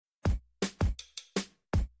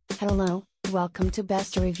Hello, welcome to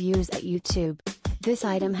Best Reviews at YouTube. This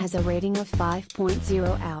item has a rating of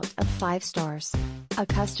 5.0 out of 5 stars. A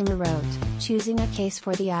customer wrote, choosing a case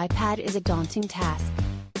for the iPad is a daunting task.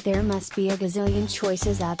 There must be a gazillion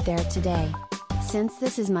choices out there today. Since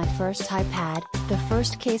this is my first iPad, the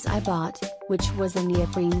first case I bought, which was a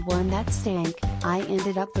neoprene one that stank, I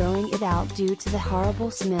ended up throwing it out due to the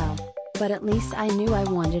horrible smell. But at least I knew I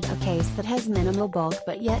wanted a case that has minimal bulk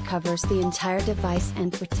but yet covers the entire device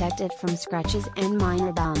and protect it from scratches and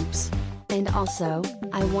minor bumps. And also,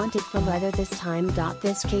 I wanted for leather this time.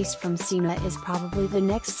 This case from Sena is probably the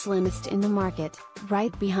next slimmest in the market,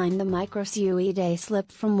 right behind the Micro Suede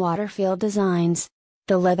Slip from Waterfield Designs.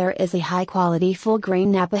 The leather is a high-quality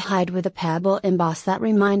full-grain Napa hide with a pebble emboss that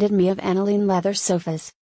reminded me of aniline leather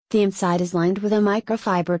sofas. The inside is lined with a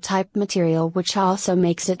microfiber-type material which also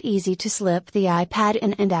makes it easy to slip the iPad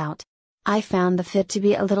in and out. I found the fit to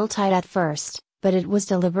be a little tight at first, but it was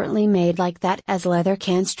deliberately made like that as leather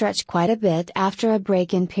can stretch quite a bit after a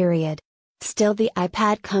break-in period. Still, the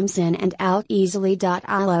iPad comes in and out easily.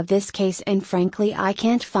 I love this case and frankly I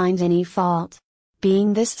can't find any fault.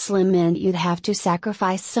 Being this slim meant you'd have to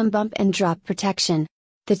sacrifice some bump and drop protection.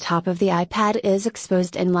 The top of the iPad is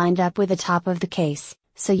exposed and lined up with the top of the case,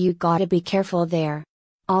 so you gotta be careful there.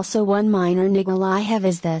 Also, one minor niggle I have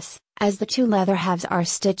is this: as the two leather halves are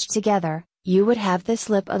stitched together, you would have the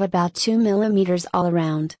slip of about 2 mm all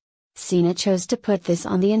around. Sena chose to put this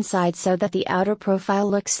on the inside so that the outer profile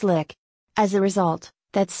looks slick. As a result,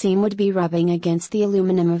 that seam would be rubbing against the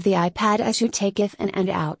aluminum of the iPad as you take it in and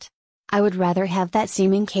out. I would rather have that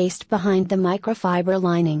seam encased behind the microfiber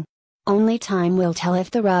lining. Only time will tell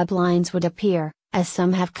if the rub lines would appear, as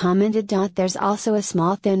some have commented. There's also a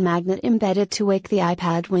small thin magnet embedded to wake the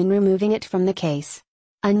iPad when removing it from the case.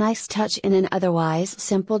 A nice touch in an otherwise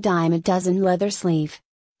simple dime a dozen leather sleeve.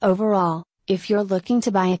 Overall, if you're looking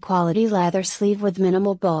to buy a quality leather sleeve with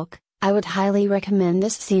minimal bulk, I would highly recommend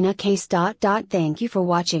this Sena case. Thank you for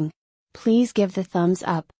watching. Please give the thumbs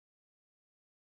up.